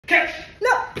Catch!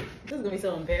 No! This is gonna be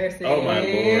so embarrassing. Oh my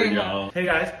lord, y'all. Hey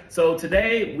guys, so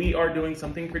today we are doing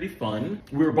something pretty fun.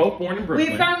 We were both born in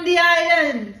Brooklyn. We from the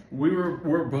island!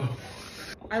 We're both.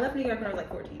 I left New York when I was like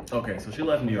 14. Okay, so she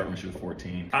left New York when she was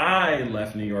 14. I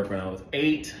left New York when I was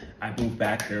 8. I moved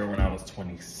back there when I was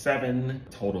 27.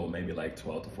 Total maybe like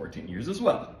 12 to 14 years as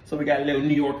well. So we got a little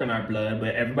New York in our blood,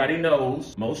 but everybody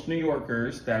knows most New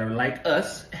Yorkers that are like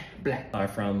us, black, are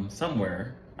from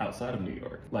somewhere outside of New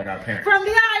York, like our parents. From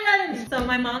the island! So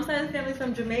my mom's side of the family is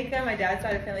from Jamaica, my dad's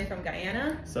side of the family is from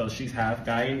Guyana. So she's half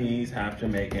Guyanese, half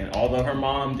Jamaican, although her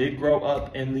mom did grow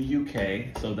up in the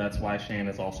UK, so that's why Shan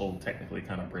is also technically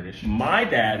kind of British. My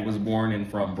dad was born and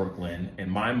from Brooklyn, and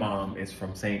my mom is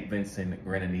from St. Vincent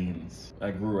Grenadines.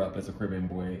 I grew up as a Caribbean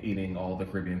boy, eating all the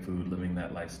Caribbean food, living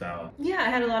that lifestyle. Yeah,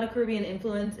 I had a lot of Caribbean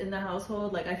influence in the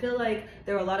household. Like, I feel like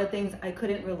there were a lot of things I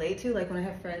couldn't relate to. Like, when I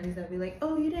have friends that be like,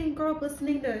 oh, you didn't grow up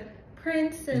listening to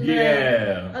Prince and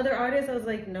like, other artists. I was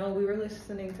like, no, we were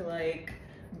listening to like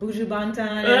Buju Banton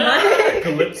and like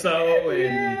Calypso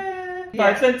and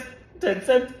 5 cents, 10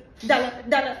 cents.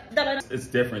 Dollar. It's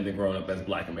different than growing up as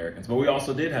Black Americans, but we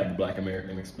also did have the Black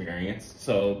American experience,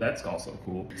 so that's also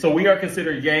cool. So we are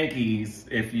considered Yankees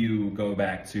if you go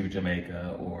back to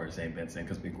Jamaica or St. Vincent,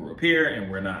 because we grew up here and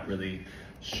we're not really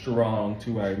strong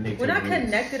to our native We're not roots.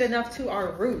 connected enough to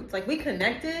our roots. Like, we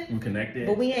connected,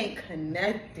 but we ain't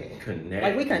connected.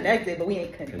 Like, we connected, but we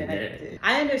ain't connected.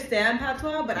 I understand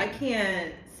Patois, but I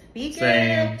can't speak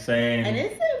it. Same. And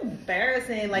it's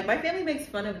embarrassing. Like, my family makes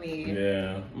fun of me.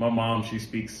 Yeah, my mom, she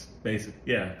speaks basic,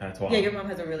 Patois. Yeah, your mom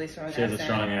has a really strong accent. She has a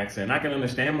strong accent. I can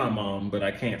understand my mom, but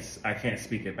I can't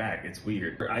speak it back. It's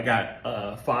weird. I got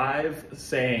 5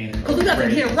 sayings. Because we got to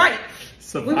get right.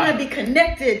 So we want to be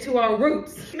connected to our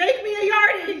roots. Make me a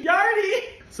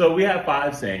yardie. So we have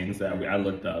 5 sayings that I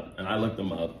looked up, and I looked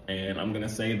them up, and I'm gonna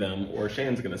say them, or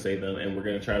Shan's gonna say them, and we're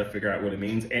gonna try to figure out what it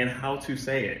means and how to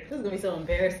say it. This is gonna be so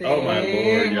embarrassing. Oh my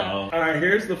lord, y'all. All right,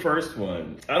 here's the first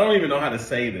one. I don't even know how to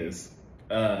say this.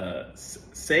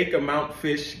 Sake amount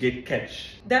fish get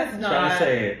catch. That's not. Try to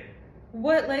say it.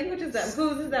 What language is that?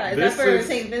 Whose is that? Is This that for is-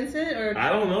 St. Vincent or? I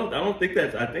don't know. I don't think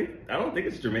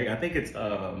it's Jamaican. I think it's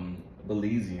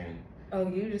Belizean. Oh,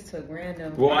 you just took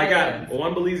random. Well, I got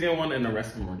one Belizean one, and the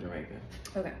rest of them were Jamaican.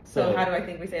 Okay. So how do I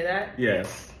think we say that?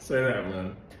 Yes. Say that,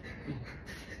 man.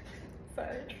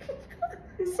 Sorry.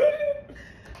 Say it.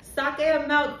 Sake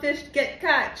amount fish get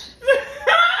catch.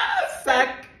 Sake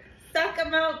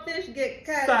amount fish get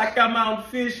catch. Sake amount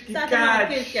fish get Sake amount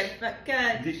catch. fish get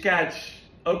catch. Get catch.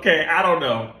 Okay, I don't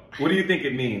know. What do you think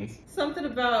it means? Something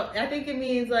about, I think it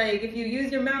means like if you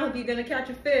use your mouth, you're gonna catch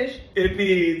a fish. It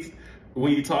means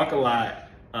when you talk a lot,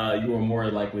 you are more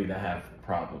likely to have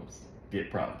problems.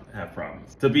 Have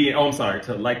problems.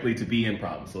 Likely to be in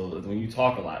problems. So when you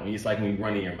talk a lot, it's like when you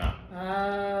run in your mouth.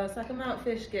 Suck 'em out,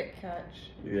 fish get catch.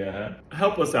 Yeah.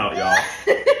 Help us out, y'all.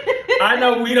 I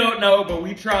know we don't know, but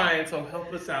we trying, so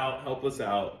help us out. That was a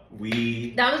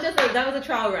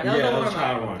trial run. That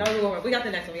was a warm up. We got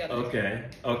the next one.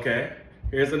 Okay.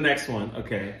 Here's the next one.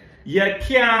 Okay. You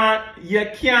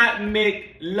can't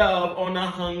make love on a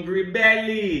hungry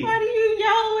belly. Why do you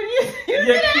yell when you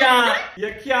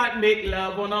You can't make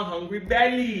love on a hungry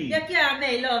belly. You can't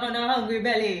make love on a hungry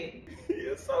belly.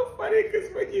 You're so funny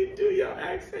because when you do your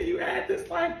accent, you add this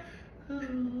like,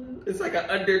 it's like an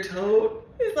undertone.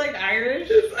 It's like Irish.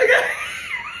 It's like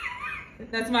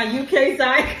That's my UK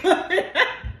side.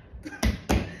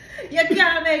 You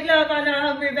can't make love on a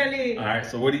hungry belly. All right,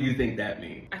 so what do you think that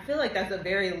means? I feel like that's a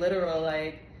very literal,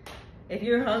 like, if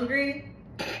you're hungry,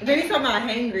 maybe talking about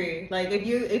hangry. Like, if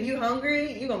you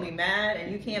hungry, you're gonna be mad and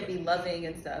you can't be loving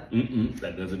and stuff.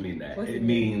 That doesn't mean that. It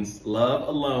means love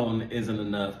alone isn't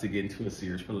enough to get into a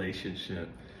serious relationship.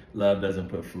 Love doesn't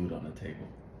put food on the table.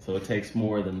 So it takes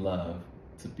more than love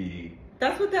to be.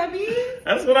 That's what that means?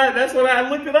 That's what I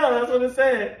looked it up. That's what it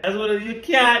said. That's what it, you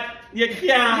can't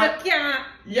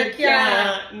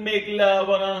make love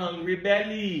on a hungry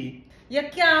belly. You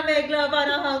can't make love on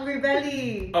a hungry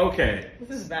belly. Okay.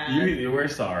 This is bad. We're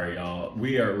sorry, y'all.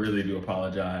 We really do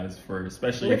apologize for,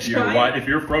 especially if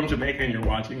you're from Jamaica and you're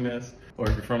watching this, or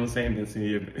if you're from the St. Vincent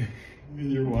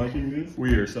and you're watching this.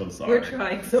 We are so sorry. We're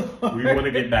trying so hard. We want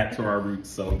to get back to our roots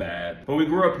so bad, but we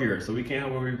grew up here, so we can't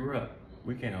help where we grew up.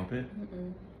 We can't help it.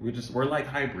 We're like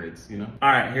hybrids, you know.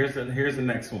 All right, here's the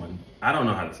next one. I don't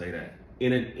know how to say that.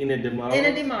 In a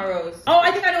tomorrows. Oh, I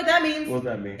think I know what that means. What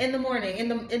does that mean? In the morning. In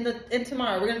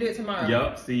tomorrow. We're gonna do it tomorrow.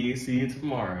 Yup. See you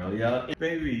tomorrow. Yup.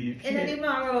 Baby, you can't. In the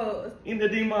tomorrows. In the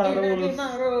tomorrows. In the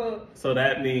tomorrow. So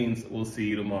that means we'll see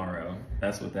you tomorrow.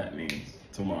 That's what that means.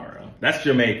 Tomorrow. That's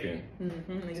Jamaican.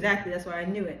 Exactly. That's why I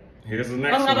knew it. Here's the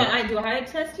next one. Do I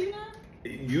test you now?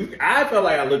 I felt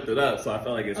like I looked it up, so I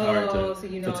felt like it's hard to, so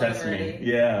you know to test already. me.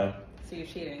 Yeah. So you're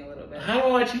cheating a little bit. How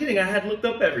am I cheating? I had looked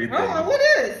up everything. Oh, what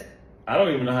is? I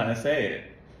don't even know how to say it.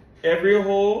 Every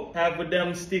hole have a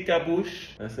damn stick a bush.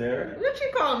 That's it. What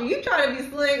you call me? You trying to be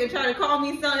slick and trying to call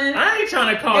me something? I ain't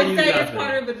trying to call you say nothing. it's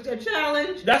part of a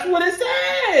challenge. That's what it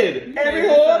said. Every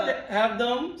hole have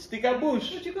them stick a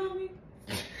bush. What you call me?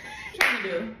 What you trying to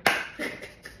do?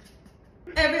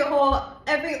 Every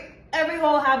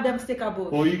hole have them stick a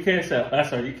bush. Well, you can't say.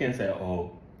 That's right. You can't say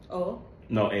O. Oh.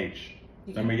 No H.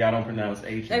 I mean, y'all don't pronounce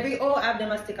H. Every hole have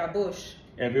them a stick a bush.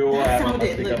 Every hole have them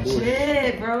a stick a bush.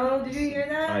 Legit, bro. Did you hear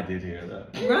that? I did hear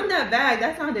that. Run that back.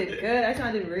 That sounded good. That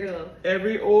sounded real.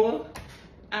 Every hole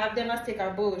have them a stick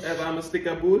a bush. have them a stick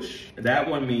a bush. That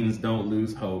one means don't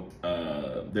lose hope.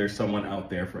 There's someone out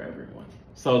there for everyone.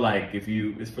 So like,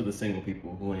 it's for the single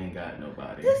people who ain't got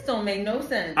nobody. This don't make no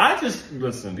sense. I just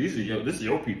listen. This is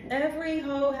your people. Every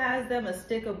hoe has them a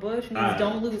stick of bush means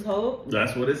don't lose hope.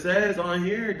 That's what it says on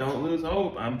here. Don't lose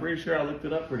hope. I'm pretty sure I looked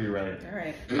it up pretty right. All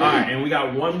right. All right, and we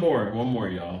got one more,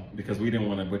 y'all, because we didn't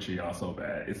want to butcher y'all so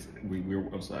bad.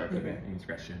 I'm sorry, baby. Okay. Let me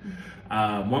scratch you.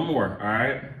 One more. All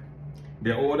right.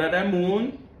 The older the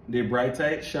moon, the brighter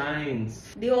it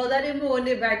shines. The older the moon,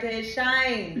 the brighter it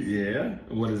shines. Yeah.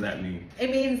 What does that mean?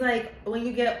 It means like when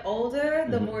you get older,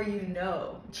 the more you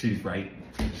know. She's right.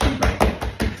 She's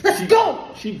right. Let's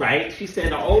go. She right. She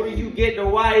said the older you get, the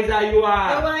wiser you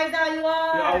are. The wiser you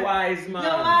are. You're a wise man.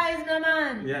 You're wise, no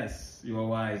man. Yes, you're a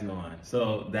wise man.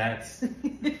 So that's.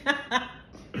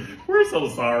 We're so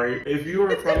sorry. If you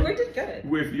are from, we're just good.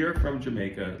 If you're from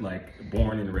Jamaica, like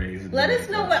born and raised in Let Jamaica, us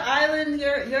know what island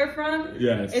you're from.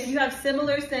 Yes. If you have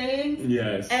similar sayings.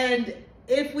 Yes. And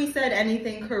if we said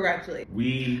anything correctly.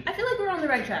 I feel like we're on the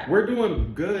right track. We're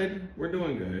doing good. We're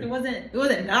doing good. It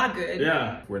wasn't not good.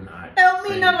 Yeah, we're not. Help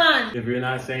me, no man. If you're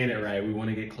not saying it right, we want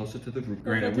to get closer to the group.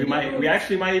 Granted, we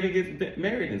actually might even get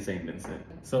married in St. Vincent.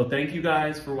 So thank you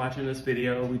guys for watching this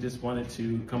video. We just wanted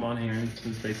to come on here and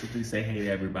just basically say hey to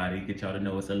everybody, get y'all to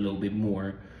know us a little bit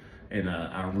more and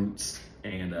our roots.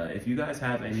 And if you guys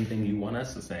have anything you want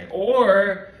us to say,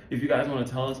 or if you guys want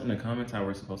to tell us in the comments how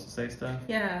we're supposed to say stuff.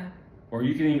 Yeah. Or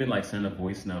you can even like send a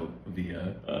voice note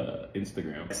via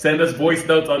Instagram. Send us voice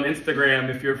notes on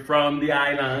Instagram if you're from the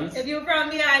islands. If you're from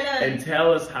the island. And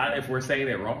tell us if we're saying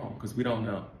it wrong, because we don't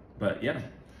know. But yeah.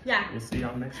 Yeah. We'll see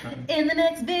y'all next time. In the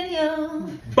next video.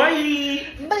 Bye.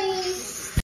 Bye.